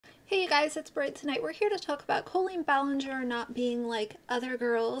Hey you guys, it's Britt. Tonight we're here to talk about Colleen Ballinger not being like other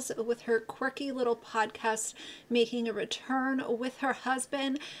girls, with her quirky little podcast making a return with her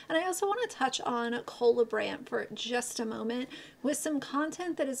husband. And I also want to touch on LaBrant for just a moment with some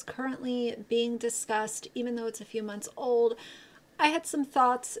content that is currently being discussed, even though it's a few months old. I had some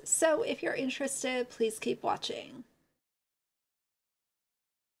thoughts, so if you're interested, please keep watching.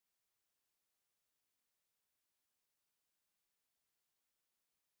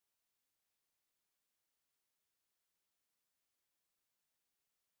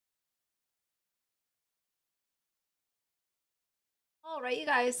 All right, you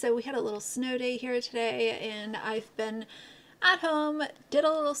guys, so we had a little snow day here today, and I've been at home, did a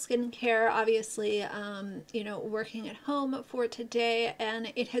little skincare, obviously, working at home for today,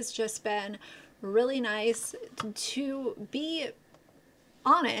 and it has just been really nice. To be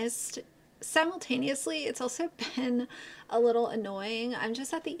honest, simultaneously, it's also been a little annoying. I'm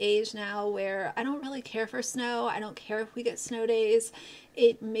just at the age now where I don't really care for snow. I don't care if we get snow days.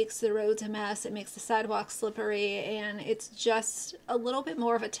 It makes the roads a mess. It makes the sidewalks slippery, and it's just a little bit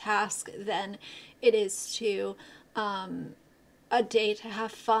more of a task than it is to a day to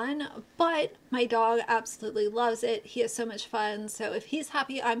have fun. But my dog absolutely loves it. He has so much fun. So if he's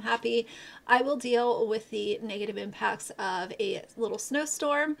happy, I'm happy. I will deal with the negative impacts of a little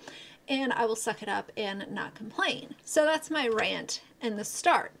snowstorm, and I will suck it up and not complain. So that's my rant and the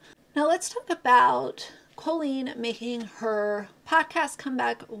start. Now let's talk about Colleen making her podcast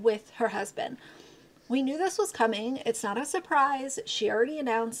comeback with her husband. We knew this was coming. It's not a surprise. She already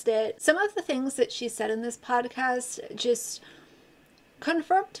announced it. Some of the things that she said in this podcast just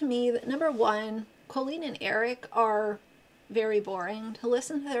confirmed to me that, number one, Colleen and Eric are very boring. To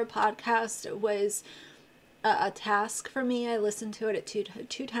listen to their podcast was a task for me. I listened to it at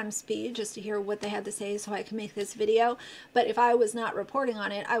two times speed just to hear what they had to say so I can make this video. But if I was not reporting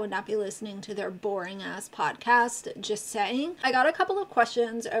on it, I would not be listening to their boring ass podcast. Just saying. I got a couple of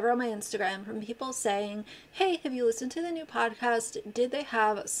questions over on my Instagram from people saying, hey, have you listened to the new podcast? Did they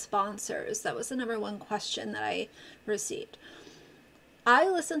have sponsors? That was the number one question that I received. I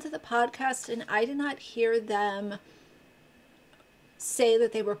listened to the podcast and I did not hear them say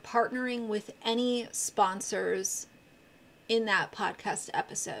that they were partnering with any sponsors in that podcast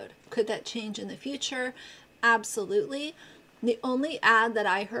episode. Could that change in the future? Absolutely. The only ad that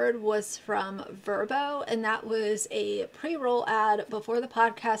I heard was from Verbo, and that was a pre-roll ad before the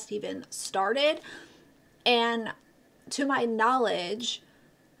podcast even started. And to my knowledge,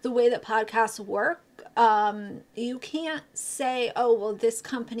 the way that podcasts work, you can't say, oh, well, this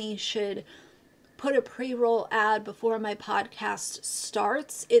company should put a pre-roll ad before my podcast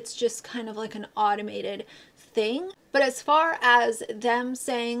starts. It's just kind of like an automated thing. But as far as them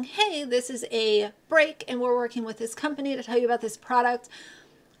saying, hey, this is a break and we're working with this company to tell you about this product,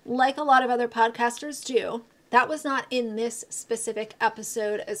 like a lot of other podcasters do, that was not in this specific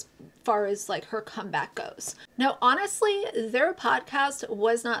episode as far as like her comeback goes. Now, honestly, their podcast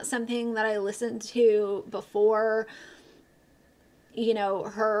was not something that I listened to before,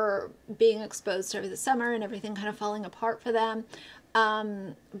 her being exposed over the summer and everything kind of falling apart for them.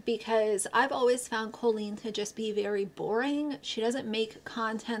 Because I've always found Colleen to just be very boring. She doesn't make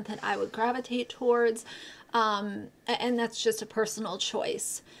content that I would gravitate towards. And that's just a personal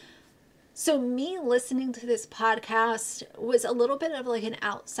choice. So me listening to this podcast was a little bit of like an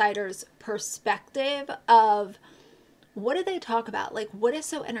outsider's perspective of what did they talk about? Like, what is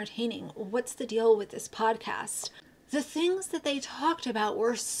so entertaining? What's the deal with this podcast? The things that they talked about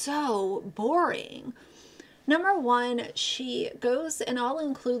were so boring. Number one, she goes, and I'll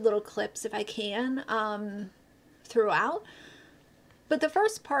include little clips if I can throughout. But the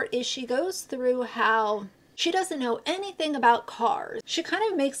first part is she goes through how she doesn't know anything about cars. She kind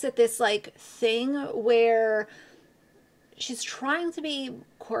of makes it this like thing where she's trying to be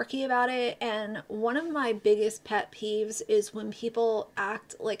quirky about it. And one of my biggest pet peeves is when people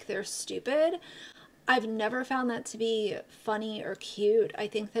act like they're stupid. I've never found that to be funny or cute. I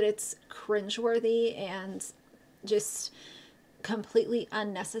think that it's cringeworthy and just completely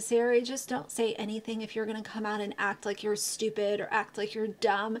unnecessary. Just don't say anything if you're going to come out and act like you're stupid or act like you're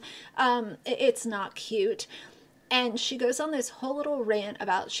dumb. It's not cute. And she goes on this whole little rant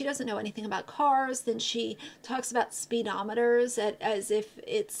about she doesn't know anything about cars. Then she talks about speedometers as if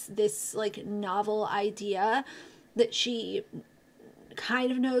it's this like novel idea that she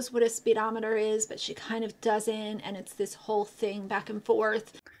kind of knows what a speedometer is, but she kind of doesn't, and it's this whole thing back and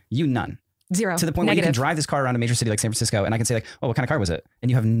forth. None. Zero. To the point Negative. where you can drive this car around a major city like San Francisco, and I can say like, oh, what kind of car was it?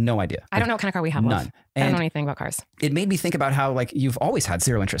 And you have no idea. I don't know what kind of car we have. None. I don't know anything about cars. It made me think about how like you've always had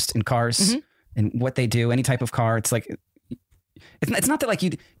zero interest in cars and what they do, any type of car. It's like it's not that like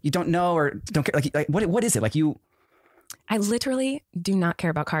you don't know or don't care. Like what is it? Like I literally do not care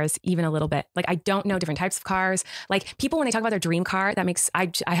about cars even a little bit. Like I don't know different types of cars. Like people, when they talk about their dream car, that makes, I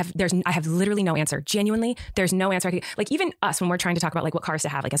have literally no answer. Genuinely, there's no answer. Like even us, when we're trying to talk about like what cars to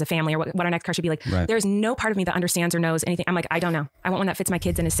have, like as a family or what our next car should be like, there's no part of me that understands or knows anything. I'm like, I don't know. I want one that fits my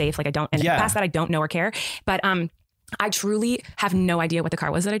kids and is safe. Like I don't, and past that, I don't know or care. But, I truly have no idea what the car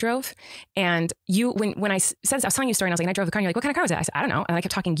was that I drove. And when I said this, I was telling you a story and I was like, I drove the car and you're like, what kind of car was it? I said, I don't know. And I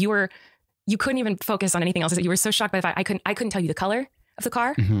kept talking. You couldn't even focus on anything else. You were so shocked by the fact I couldn't tell you the color of the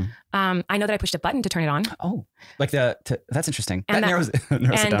car. Mm-hmm. I know that I pushed a button to turn it on. Oh, like that's interesting. And that narrows it down.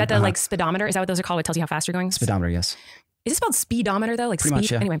 That the like speedometer, is that what those are called? It tells you how fast you're going? Speedometer, yes. Is it spelled speedometer though? Like pretty speed?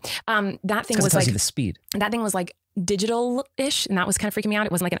 Much, yeah. Anyway, that thing was it tells you the speed. That thing was like digital-ish, and that was kind of freaking me out.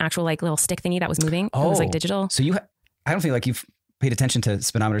 It wasn't like an actual like little stick thingy that was moving. Oh, it was like digital. So I don't feel like you've paid attention to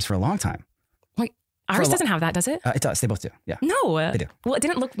speedometers for a long time. Like ours doesn't have that, does it? It does. They both do. Yeah. No, they do. Well, it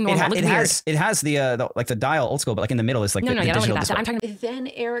didn't look normal. It has the like the dial old school, but like in the middle is like the digital display. I'm talking. Then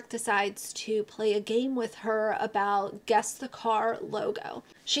Eric decides to play a game with her about guess the car logo.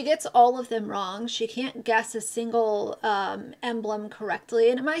 She gets all of them wrong. She can't guess a single emblem correctly.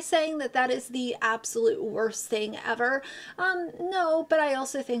 And am I saying that is the absolute worst thing ever? No, but I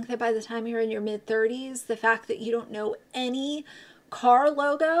also think that by the time you're in your mid-30s, the fact that you don't know any car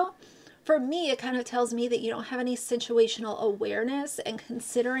logo, for me, it kind of tells me that you don't have any situational awareness, and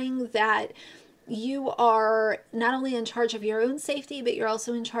considering that you are not only in charge of your own safety, but you're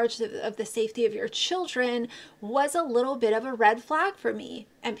also in charge of the safety of your children, was a little bit of a red flag for me.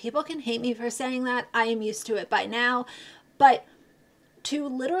 And people can hate me for saying that. I am used to it by now. But to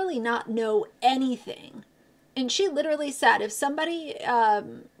literally not know anything. And she literally said if somebody,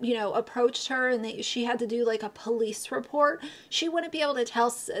 approached her and she had to do like a police report, she wouldn't be able to tell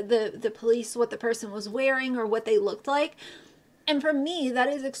the police what the person was wearing or what they looked like. And for me, that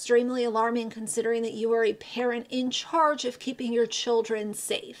is extremely alarming, considering that you are a parent in charge of keeping your children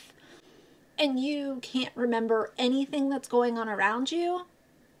safe. And you can't remember anything that's going on around you.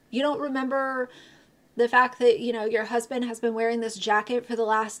 You don't remember the fact that, your husband has been wearing this jacket for the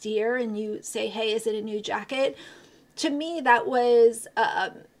last year and you say, hey, is it a new jacket? To me, that was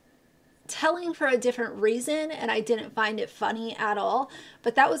telling for a different reason, and I didn't find it funny at all.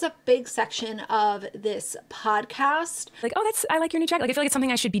 But that was a big section of this podcast. Like, oh, I like your new jacket. Like, I feel like it's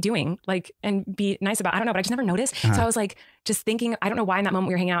something I should be doing, like, and be nice about. I don't know, but I just never noticed. So I was like, just thinking, I don't know why in that moment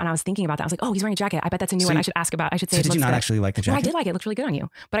we were hanging out and I was thinking about that. I was like, oh, he's wearing a jacket. I bet that's a new one. I should ask about. I should say. So did you not actually like the jacket? No, I did like it. It looked really good on you,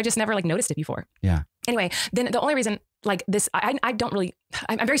 but I just never like noticed it before. Yeah. Anyway, then the only reason like this, I don't really,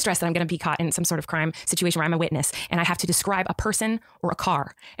 I'm very stressed that I'm going to be caught in some sort of crime situation where I'm a witness and I have to describe a person or a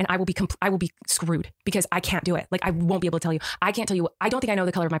car, and I will be screwed because I can't do it. Like, I won't be able to tell you. I can't tell you. I don't think I know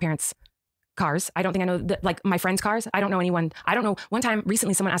the color of my parents' cars. I don't think I know like my friends' cars. I don't know anyone. I don't know. One time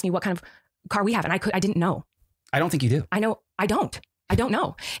recently, someone asked me what kind of car we have, and I didn't know. I don't think you do. I know. I don't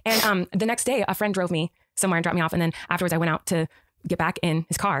know. And the next day, a friend drove me somewhere and dropped me off, and then afterwards, I went out to get back in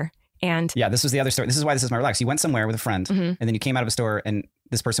his car. And yeah, this was the other story. This is why this is my relax. You went somewhere with a friend, and then you came out of a store, and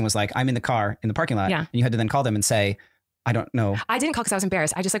this person was like, I'm in the car in the parking lot. Yeah. And you had to then call them and say, I don't know. I didn't call because I was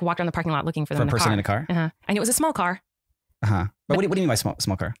embarrassed. I just like walked around the parking lot looking for them for a person in a car. And it was a small car. But what do you mean by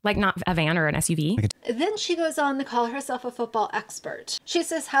small car? Like not a van or an SUV. Then she goes on to call herself a football expert. She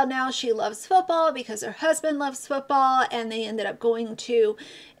says how now she loves football because her husband loves football, and they ended up going to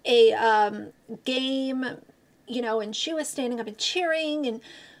a game, and she was standing up and cheering and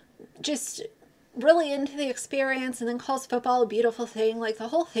just really into the experience, and then calls football a beautiful thing. Like, the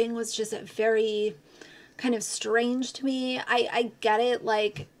whole thing was just very kind of strange to me. I get it.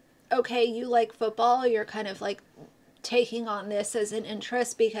 Like, okay, you like football. You're kind of like taking on this as an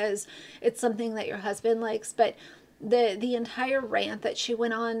interest because it's something that your husband likes. But the entire rant that she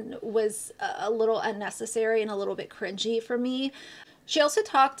went on was a little unnecessary and a little bit cringy for me. She also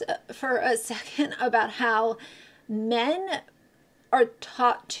talked for a second about how men are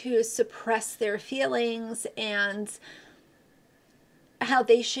taught to suppress their feelings and how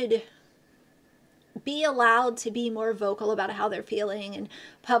they should be allowed to be more vocal about how they're feeling in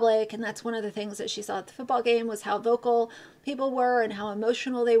public. And that's one of the things that she saw at the football game, was how vocal people were and how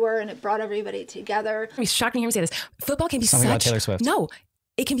emotional they were, and it brought everybody together. It's shocking to hear me say this. Football can be Something about Taylor Swift. No,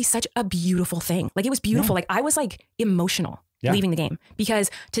 it can be such a beautiful thing. Like, it was beautiful. Like, I was like emotional. Yeah. Leaving the game,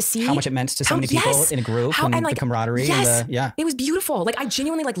 because to see how much it meant to so many people in a group, and like, the camaraderie. Yes, and it was beautiful. Like, I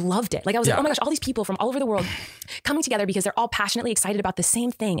genuinely like loved it. Like, I was like, oh my gosh, all these people from all over the world coming together because they're all passionately excited about the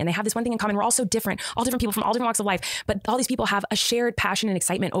same thing, and they have this one thing in common. We're all so different, all different people from all different walks of life, but all these people have a shared passion and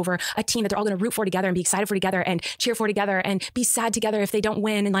excitement over a team that they're all going to root for together and be excited for together and cheer for together and be sad together if they don't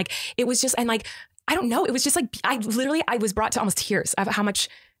win. And like, it was just, and like, I don't know. It was just like, I was brought to almost tears of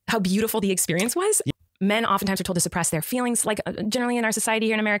how beautiful the experience was. Yeah. Men oftentimes are told to suppress their feelings, like generally in our society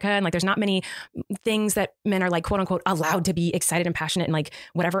here in America. And like, there's not many things that men are like, quote unquote, allowed to be excited and passionate and like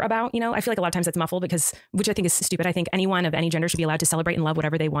whatever about, you know. I feel like a lot of times that's muffled which I think is stupid. I think anyone of any gender should be allowed to celebrate and love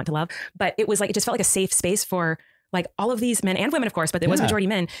whatever they want to love. But it was like, it just felt like a safe space for like all of these men and women, of course, but it was majority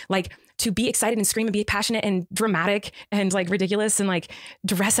men, like to be excited and scream and be passionate and dramatic and like ridiculous and like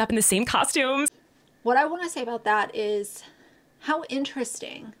dress up in the same costumes. What I want to say about that is how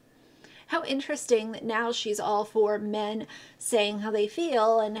interesting that now she's all for men saying how they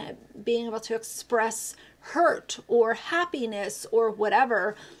feel and being able to express hurt or happiness or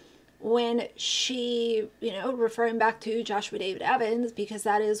whatever, when she, you know, referring back to Joshua David Evans, because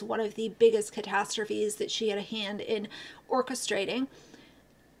that is one of the biggest catastrophes that she had a hand in orchestrating.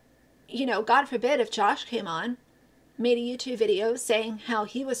 You know, God forbid if Josh came on, made a YouTube video saying how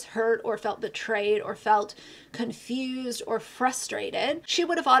he was hurt or felt betrayed or felt confused or frustrated, she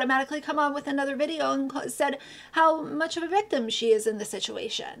would have automatically come on with another video and said how much of a victim she is in the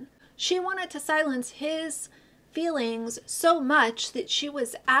situation. She wanted to silence his feelings so much that she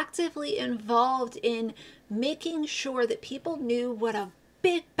was actively involved in making sure that people knew what a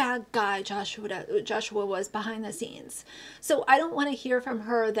big bad guy Joshua was behind the scenes. So I don't want to hear from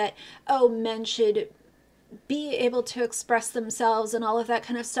her that, oh, men should be able to express themselves and all of that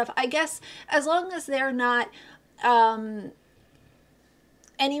kind of stuff. I guess as long as they're not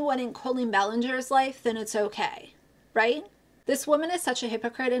anyone in Colleen Ballinger's life, then it's okay, right? This woman is such a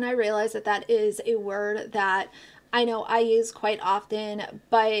hypocrite, and I realize that that is a word that I know I use quite often,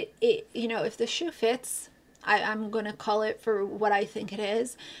 but it, you know, if the shoe fits, I'm going to call it for what I think it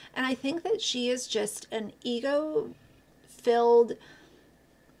is. And I think that she is just an ego-filled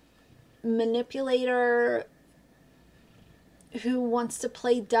manipulator who wants to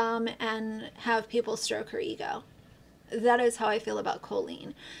play dumb and have people stroke her ego. That is how I feel about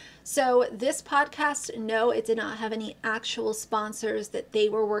Colleen. So this podcast, no, it did not have any actual sponsors that they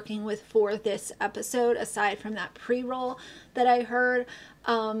were working with for this episode, aside from that pre-roll that I heard.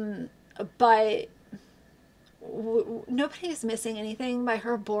 But nobody is missing anything by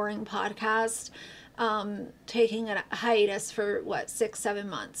her boring podcast taking a hiatus for, 6-7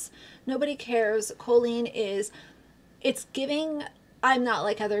 months. Nobody cares. Colleen is, it's giving, I'm not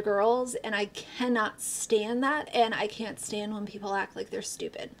like other girls, and I cannot stand that, and I can't stand when people act like they're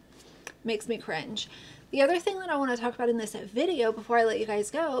stupid. Makes me cringe. The other thing that I want to talk about in this video before I let you guys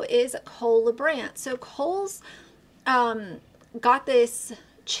go is Cole LaBrant. So Cole's got this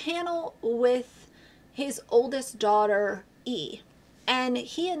channel with his oldest daughter, E. And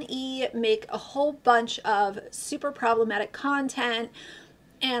he and E make a whole bunch of super problematic content.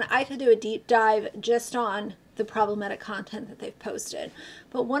 And I could do a deep dive just on the problematic content that they've posted.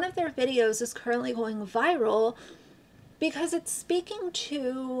 But one of their videos is currently going viral because it's speaking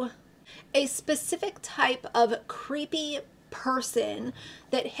to a specific type of creepy person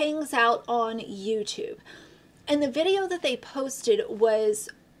that hangs out on YouTube. And the video that they posted was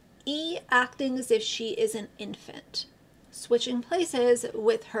E acting as if she is an infant, switching places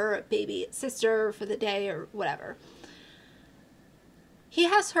with her baby sister for the day or whatever. He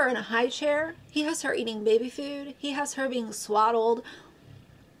has her in a high chair. He has her eating baby food. He has her being swaddled.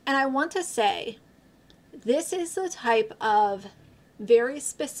 And I want to say, this is the type of very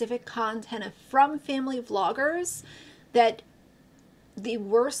specific content from family vloggers that the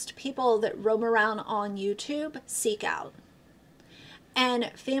worst people that roam around on YouTube seek out.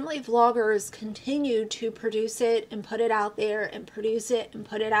 And family vloggers continue to produce it and put it out there and produce it and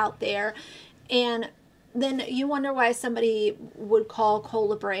put it out there. And then you wonder why somebody would call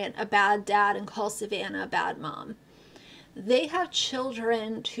Cole LaBrant a bad dad and call Savannah a bad mom. They have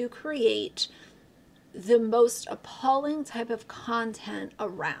children to create the most appalling type of content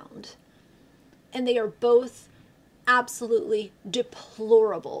around. And they are both absolutely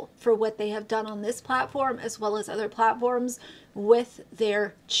deplorable for what they have done on this platform as well as other platforms with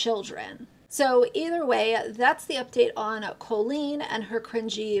their children. So either way, that's the update on Colleen and her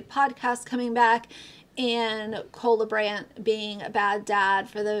cringy podcast coming back, and Cole LaBrant being a bad dad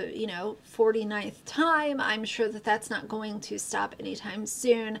for the 49th time. I'm sure that that's not going to stop anytime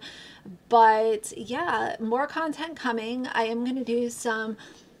soon. But yeah, more content coming. I am going to do some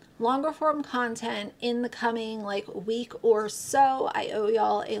longer form content in the coming week or so. I owe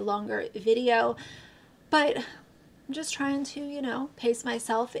y'all a longer video, but I'm just trying to, pace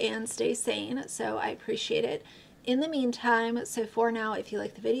myself and stay sane. So I appreciate it in the meantime. So for now, if you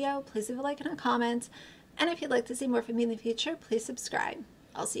like the video, please leave a like and a comment. And if you'd like to see more from me in the future, please subscribe.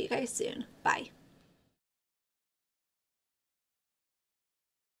 I'll see you guys soon. Bye.